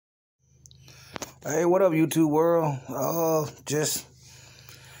Hey, what up, YouTube world? Just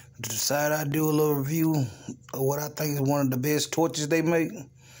decided I'd do a little review of what I think is one of the best torches they make.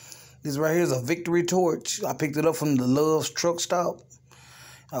 This right here is a Victory torch. I picked it up from the Love's truck stop.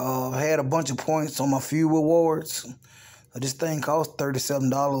 I had a bunch of points on my few rewards. This thing cost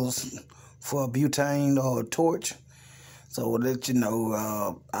 $37 for a butane torch. So to let you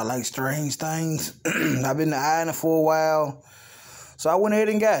know, I like strange things. I've been eyeing it for a while, so I went ahead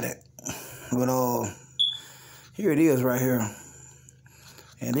and got it. But here it is right here.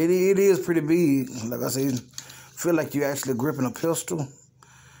 And it is pretty big. Like I said, feel like you're actually gripping a pistol.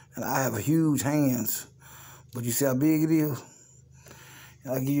 And I have huge hands. But you see how big it is?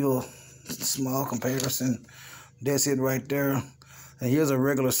 I'll give you a small comparison. That's it right there. And here's a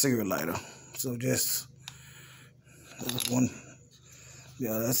regular cigarette lighter. So just one.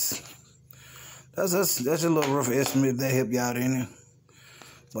 Yeah, that's a little rough estimate that help you out in it.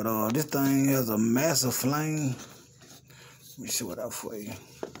 But this thing has a massive flame. Let me show it out for you.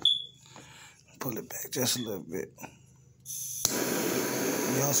 Pull it back just a little bit.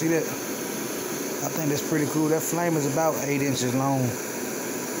 Y'all see that? I think that's pretty cool. That flame is about 8 inches long.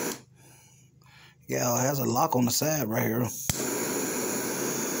 Yeah, it has a lock on the side right here.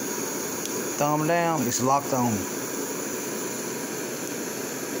 Thumb down, it's locked on.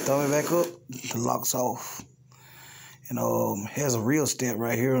 Thumb it back up, the lock's off. And has a rheostat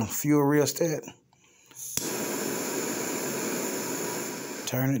right here, fuel rheostat.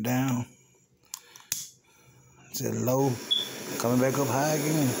 Turn it down. It's at low, coming back up high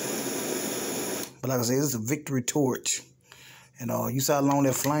again. But like I said, it's a Victory torch. And you saw how long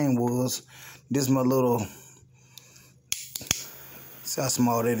that flame was. This is my little, see how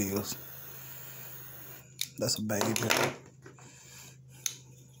small that is. That's a baby.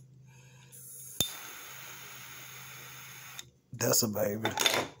 That's a baby.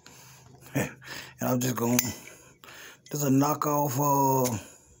 And I'm just going, this is a knockoff,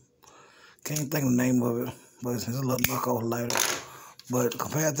 can't think of the name of it, but it's a little knockoff lighter. But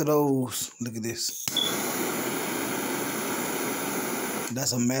compared to those, look at this.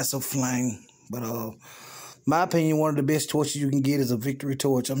 That's a massive flame. But my opinion, one of the best torches you can get is a Victory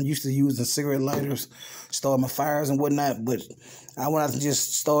torch. I'm used to using cigarette lighters, start my fires and whatnot, but I went out and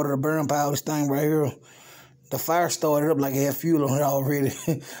just started a burn pile, this thing right here. The fire started up like it had fuel on it already.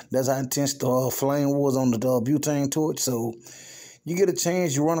 That's how intense the flame was on the butane torch. So you get a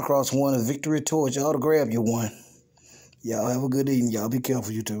chance, you run across one, a Victory torch, you ought to grab you one. Y'all have a good evening. Y'all be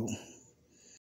careful, YouTube.